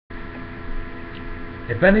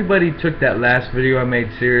If anybody took that last video I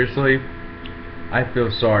made seriously, I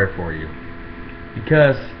feel sorry for you,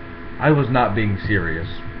 because I was not being serious.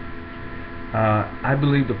 I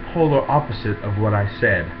believe the polar opposite of what I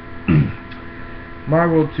said. My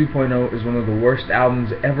World 2.0 is one of the worst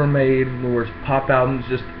albums ever made, the worst pop albums,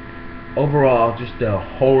 just overall just a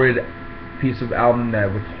horrid piece of album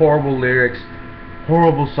that with horrible lyrics,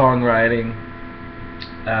 horrible songwriting,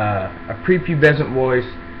 a prepubescent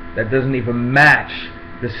voice that doesn't even match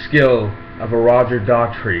the skill of a Roger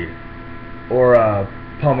Daughtry or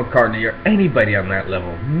Paul McCartney or anybody on that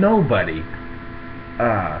level. Nobody.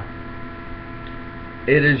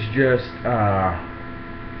 It is just a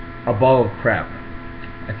ball of crap,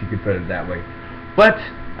 if you could put it that way. But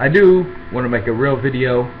I do want to make a real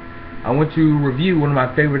video. I want to review one of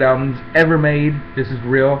my favorite albums ever made. This is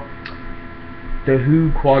real. The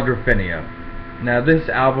Who Quadrophenia. Now this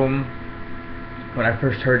album, when I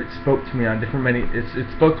first heard it, spoke to me on it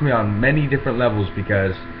spoke to me on many different levels,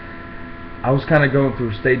 because I was kind of going through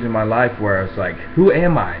a stage in my life where I was like, who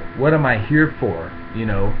am I? What am I here for? You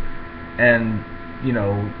know? And you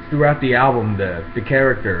know, throughout the album, the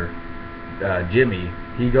character Jimmy,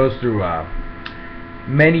 he goes through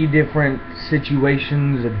many different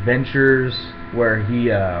situations, adventures, where he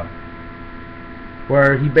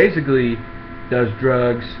basically does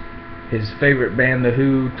drugs. His favorite band, The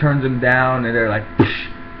Who, turns him down, and they're like,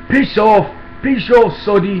 piss off,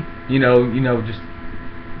 soddy, you know, just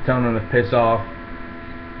telling him to piss off.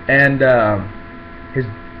 And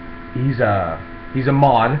he's a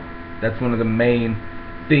mod. That's one of the main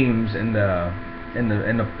themes in the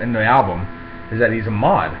album, is that he's a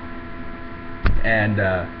mod, and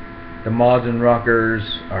the mods and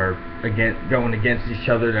rockers are going against each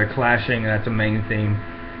other. They're clashing, and that's a main theme.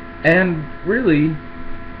 And really,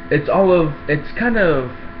 it's kind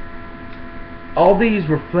of all these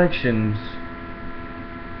reflections,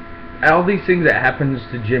 all these things that happens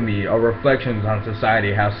to Jimmy are reflections on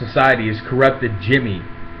society, how society has corrupted Jimmy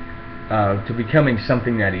to becoming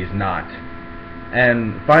something that he's not.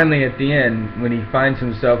 And finally, at the end, when he finds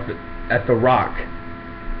himself at the rock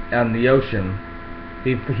on the ocean,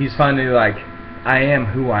 he's finally like, I am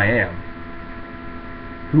who I am.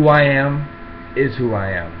 Who I am is who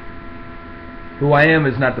I am. Who I am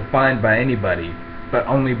is not defined by anybody, but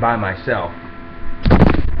only by myself.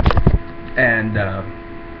 And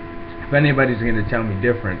if anybody's going to tell me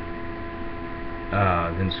different,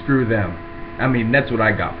 then screw them. I mean, that's what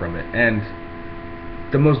I got from it. And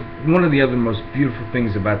one of the other most beautiful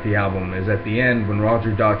things about the album is at the end, when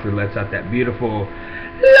Roger Daughtry lets out that beautiful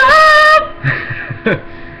love.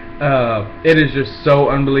 It is just so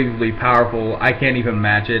unbelievably powerful. I can't even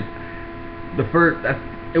match it.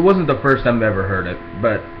 It wasn't the first time I've ever heard it,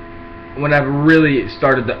 but when I've really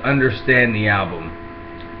started to understand the album,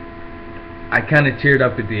 I kind of teared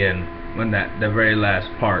up at the end when the very last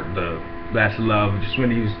part, the last love, just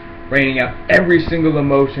when he was raining out every single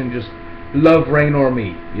emotion, just love, rain or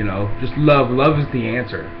me, you know, just love is the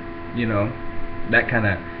answer, you know, that kind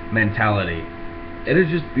of mentality. It is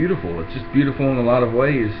just beautiful. It's just beautiful in a lot of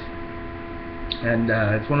ways, and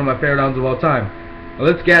it's one of my favorite albums of all time. Well,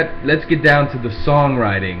 let's get down to the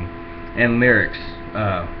songwriting and lyrics.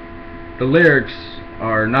 The lyrics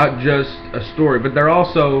are not just a story, but they're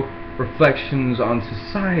also reflections on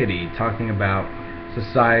society, talking about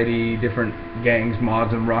society, different gangs,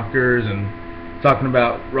 mods and rockers, and talking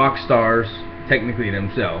about rock stars, technically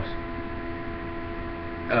themselves.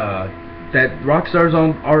 That rock stars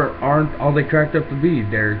aren't all they cracked up to be.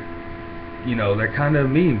 They're kind of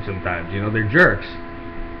mean sometimes. You know, they're jerks.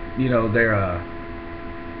 You know,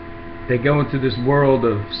 they go into this world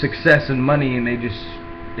of success and money, and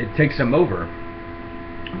it takes them over.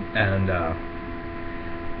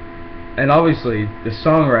 And obviously the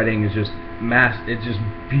songwriting is just it's just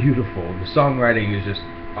beautiful. The songwriting is just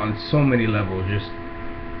on so many levels just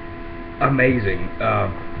amazing.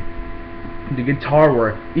 The guitar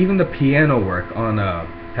work, even the piano work on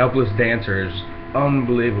Helpless Dancer is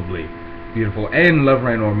unbelievably beautiful. And Love,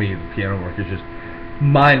 Rain or Me, the piano work is just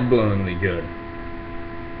mind-blowingly good.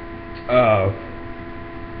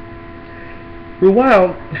 For a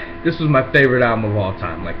while, this was my favorite album of all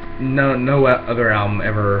time. Like no other album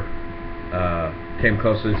ever came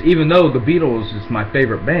close to this. Even though the Beatles is my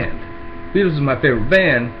favorite band. Beatles is my favorite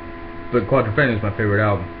band, but Quadrophenia is my favorite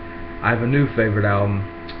album. I have a new favorite album,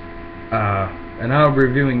 and I'll be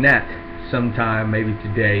reviewing that sometime, maybe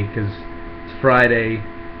today, because it's Friday,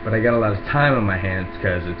 but I got a lot of time on my hands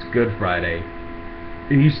because it's Good Friday,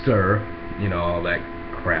 Easter, you know, all that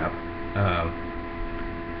crap.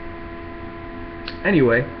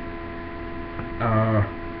 Anyway,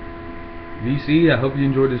 VC, I hope you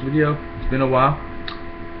enjoyed this video. It's been a while.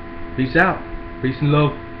 Peace out. Peace and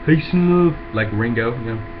love. Peace and love. Like Ringo,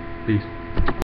 you know. Peace.